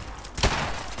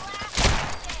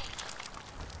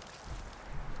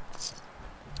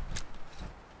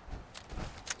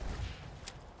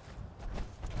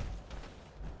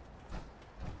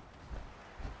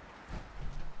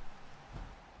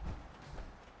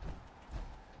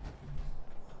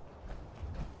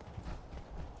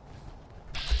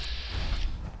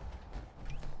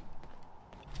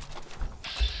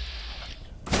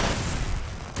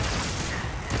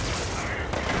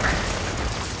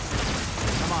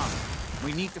 Come on.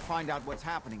 We need to find out what's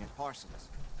happening at Parsons.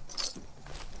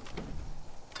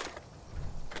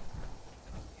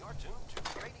 You're tuned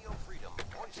to Radio Freedom,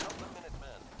 voice of the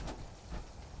Minutemen.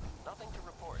 Nothing to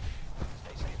report.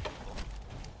 Stay safe, people.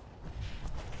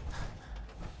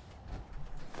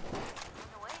 In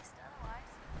the waste, otherwise.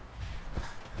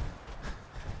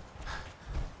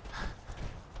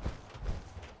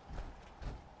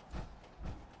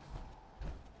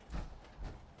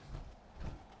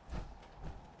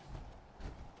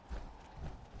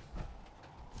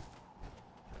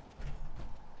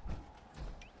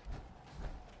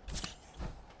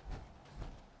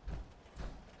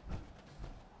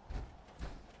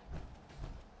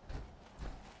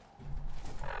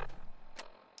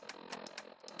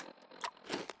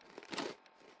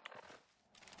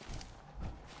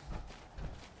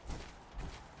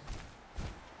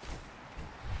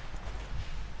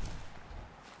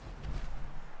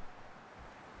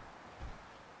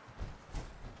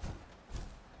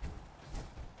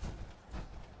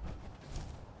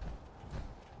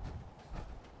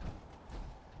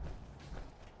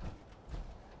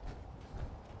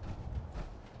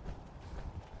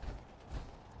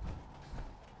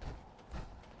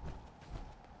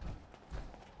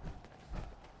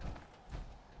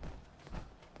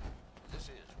 This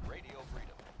is Radio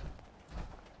Freedom.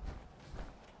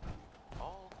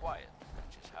 All quiet,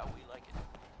 which is how we like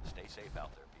it. Stay safe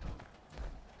out there, people.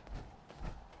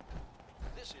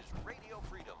 This is Radio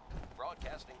Freedom,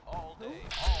 broadcasting all day,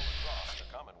 all across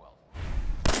the Commonwealth.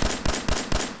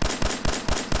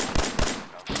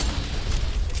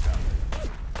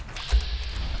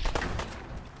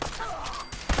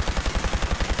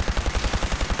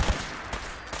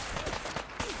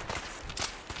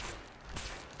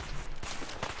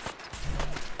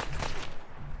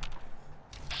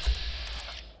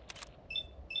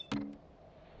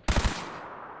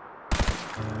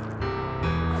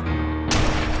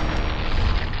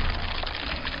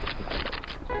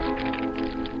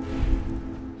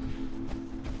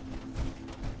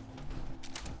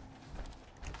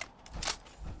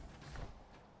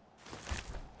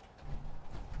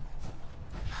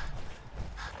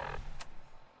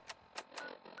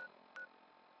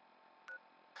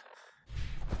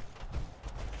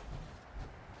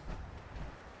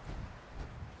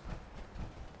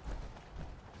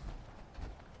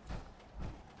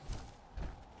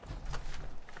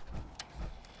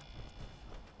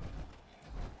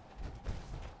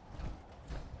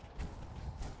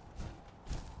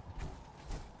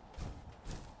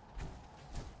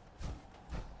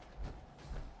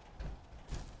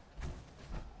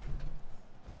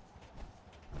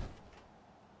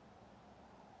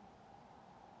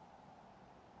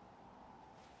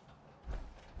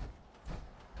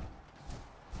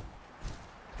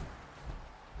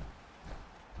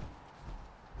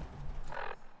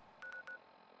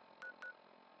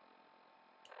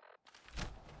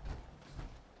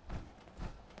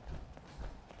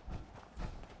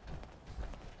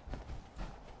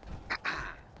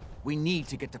 We need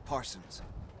to get to Parsons.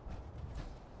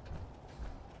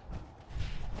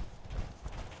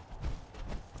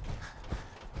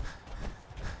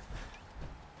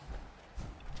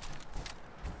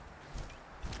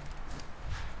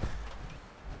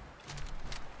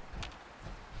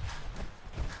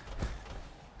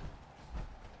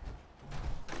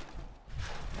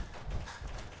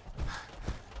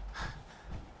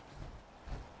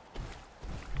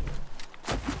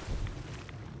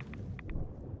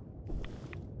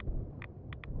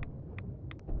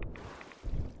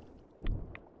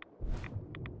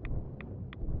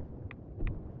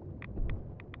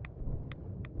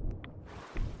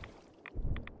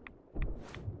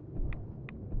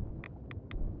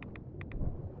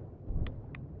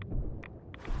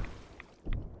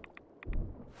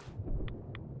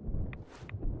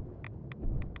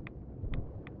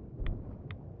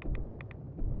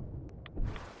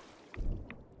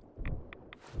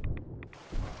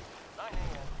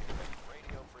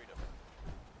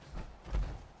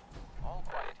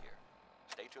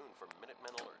 tuned for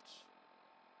Minutemen alerts.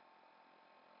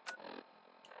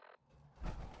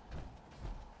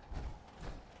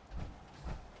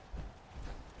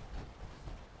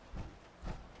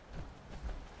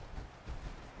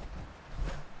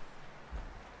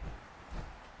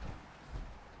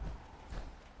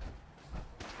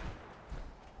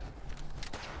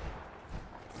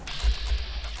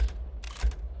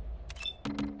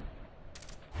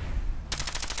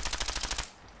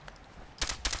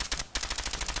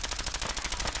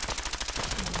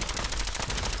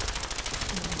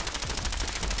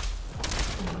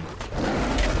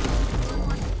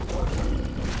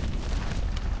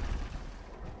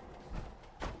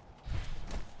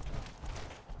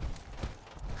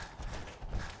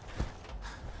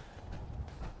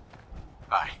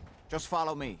 Just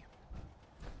follow me.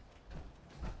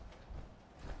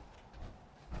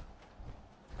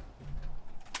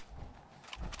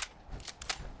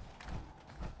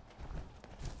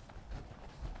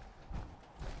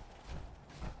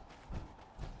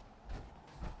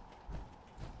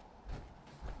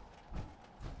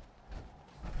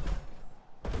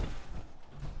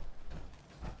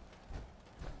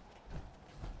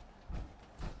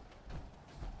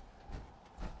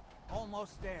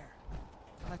 Almost there.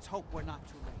 Let's hope we're not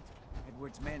too late.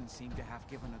 Edward's men seem to have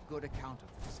given a good account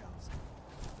of themselves.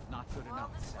 But not good enough.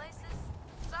 Well, this place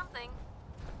is something.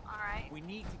 All right. We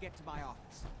need to get to my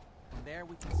office. From there,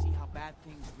 we can see how bad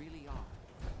things really are.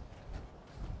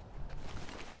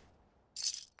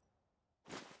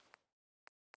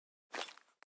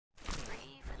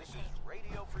 This is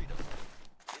Radio Freedom.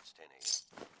 It's 10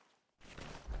 a.m.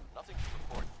 Nothing to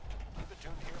report. Keep it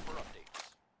tuned here for updates.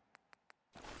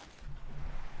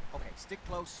 Okay, stick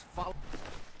close, follow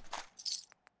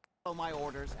my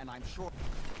orders, and I'm sure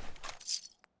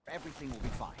everything will be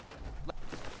fine.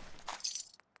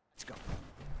 Let's go.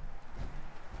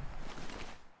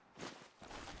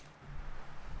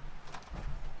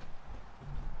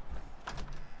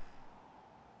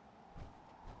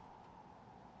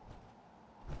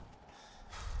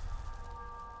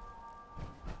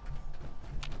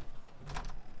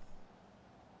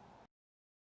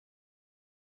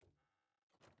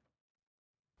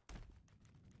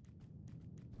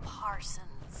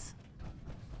 Parsons.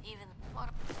 Even what?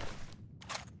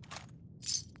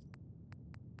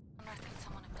 On earth could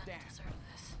someone have done to deserve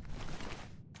this?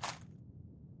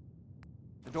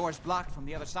 The door's blocked from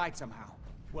the other side somehow.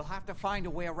 We'll have to find a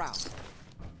way around. This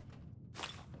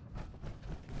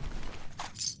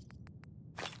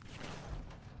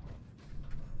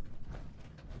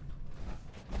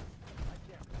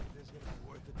is gonna be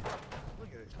worth it. Look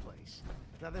at this place.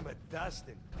 Nothing but dust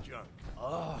and junk.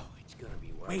 Oh, it's gonna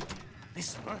be worth it. Wait,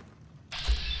 listen. Huh?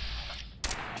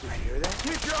 Did you hear that?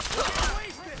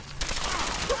 Wasted!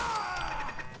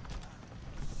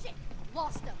 Shit!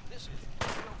 Lost him! This is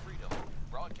Radio Freedom,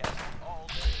 broadcasting all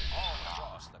day, all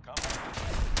across the Commonwealth.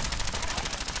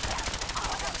 I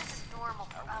wonder if this is normal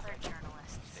for other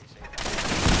journalists. They say that.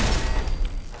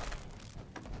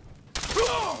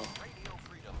 Radio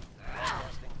Freedom,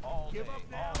 broadcasting all day, Give up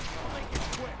now. all Make it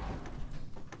quick.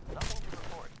 Nothing to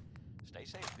report. Stay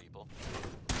safe, people.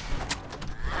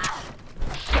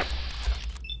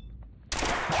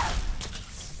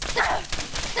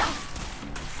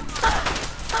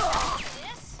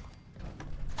 This?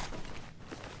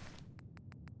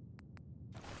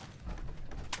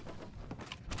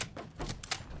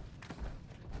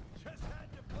 Just had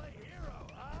to play hero,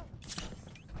 huh?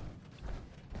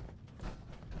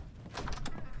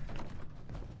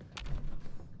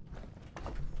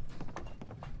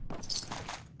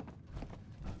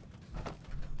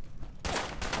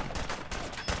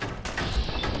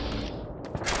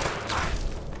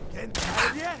 Getting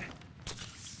tired yet?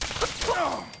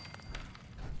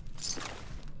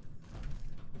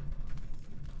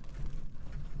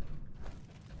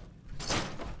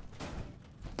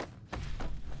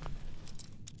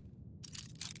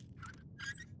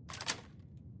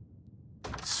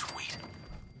 Sweet.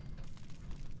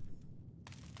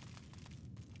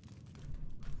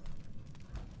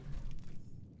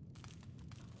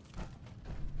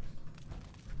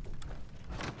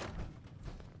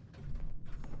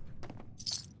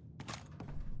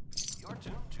 You're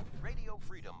tuned to Radio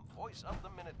Freedom, voice of the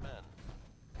Minutemen.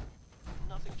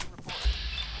 Nothing to report.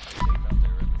 Stay safe out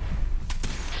there, everyone.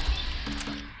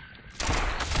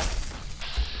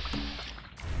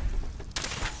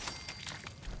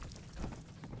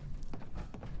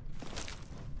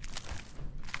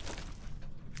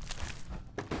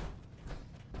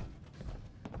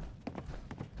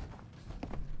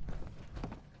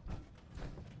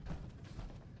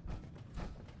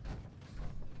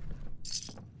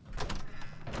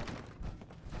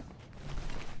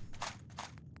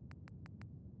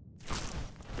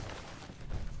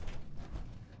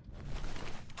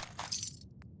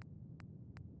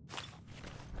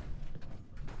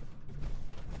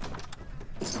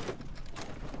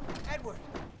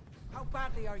 How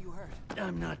badly are you hurt?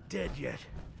 I'm not dead yet,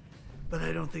 but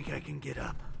I don't think I can get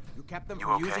up. You kept them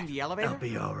from using the elevator? I'll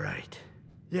be all right.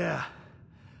 Yeah.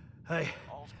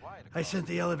 I sent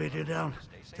the elevator down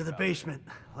to the basement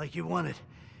like you wanted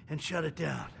and shut it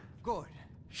down. Good.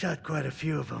 Shot quite a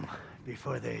few of them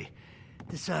before they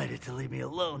decided to leave me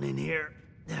alone in here.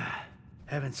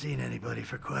 Haven't seen anybody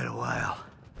for quite a while.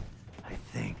 I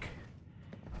think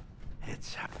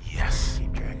it's yes.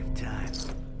 Keep track of time.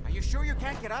 Are you sure you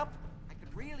can't get up? I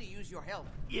could really use your help.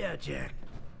 Yeah, Jack.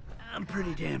 I'm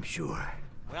pretty damn sure.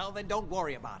 Well, then don't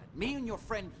worry about it. Me and your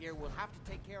friend here will have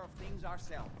to take care of things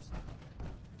ourselves.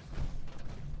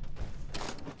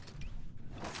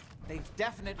 They've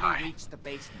definitely reached the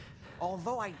basement.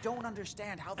 Although I don't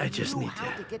understand how they knew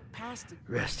how to get past it.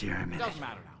 Rest here a minute. Doesn't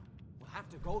matter now. We'll have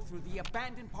to go through the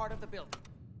abandoned part of the building.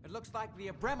 It looks like the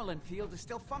Abramelin field is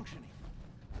still functioning.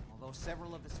 Although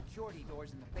several of the security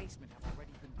doors in the basement have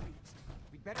already been breached.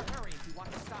 We'd better hurry if we want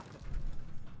to stop them.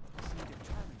 They seem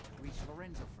determined to reach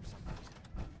Lorenzo for some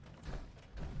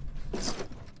reason.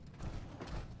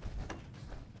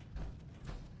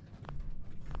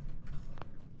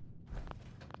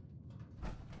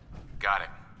 Got it.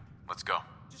 Let's go.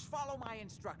 Just follow my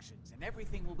instructions and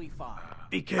everything will be fine.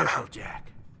 Be careful,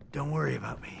 Jack. Don't worry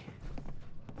about me.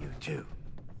 You too.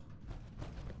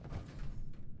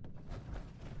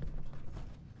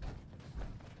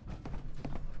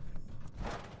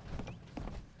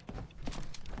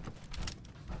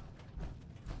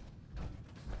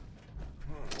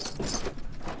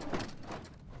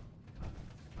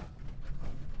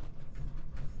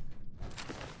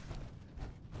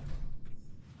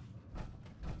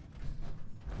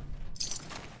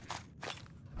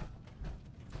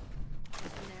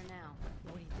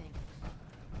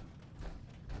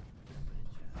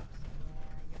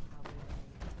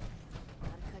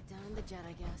 Jet,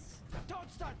 I guess.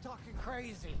 Don't start talking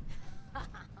crazy.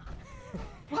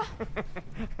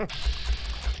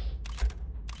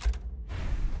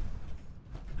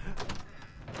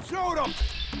 Shoot him!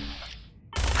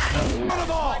 Shoot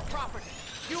them all! My property.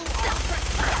 You are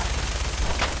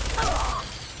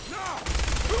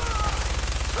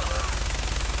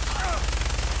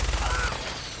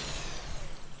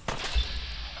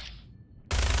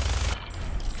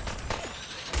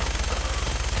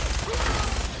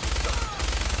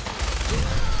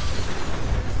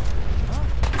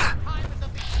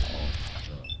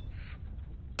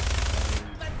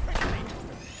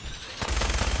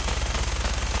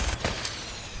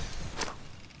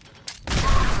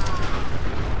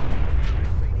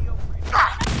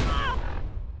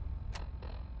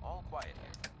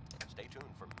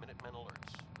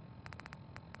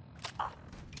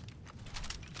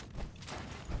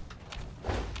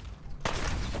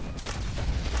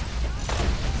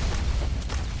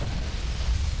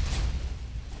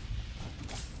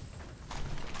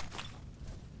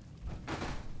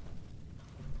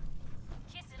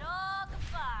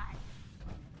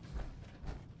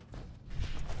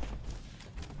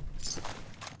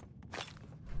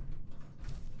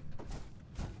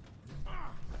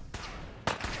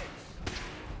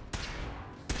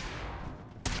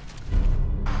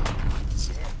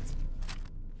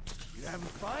having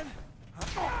fun?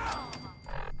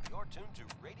 You're tuned to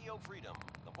Radio Freedom,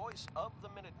 the voice of the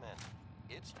Minutemen.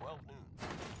 It's 12 noon.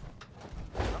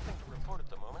 Nothing to report at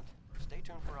the moment. Stay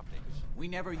tuned for updates. We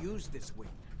never used this wing.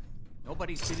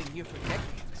 Nobody's been in here for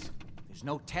decades. There's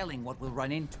no telling what we'll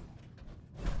run into.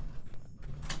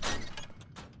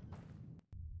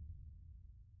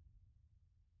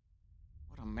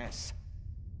 What a mess.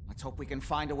 Let's hope we can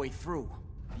find a way through.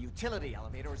 The utility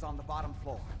elevator is on the bottom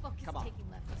floor. Come on.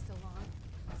 Taking Lefty so long.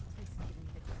 This place is giving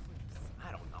me the creeps.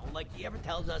 I don't know, like he ever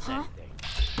tells us anything.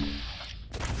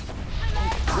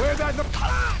 Where's that?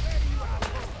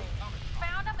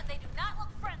 Found them, and they do not look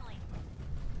friendly.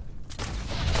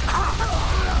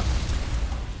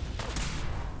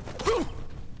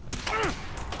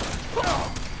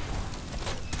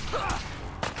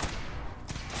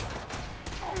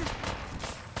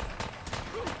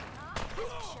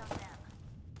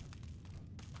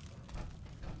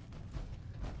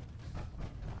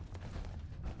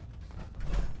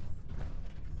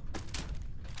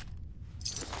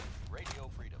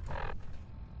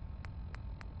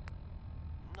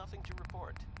 Nothing to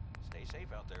report. Stay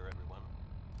safe out there, everyone.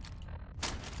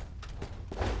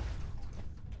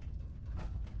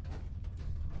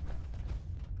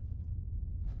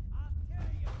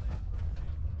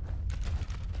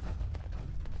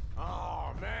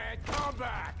 Oh, man, come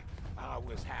back! I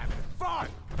was having fun!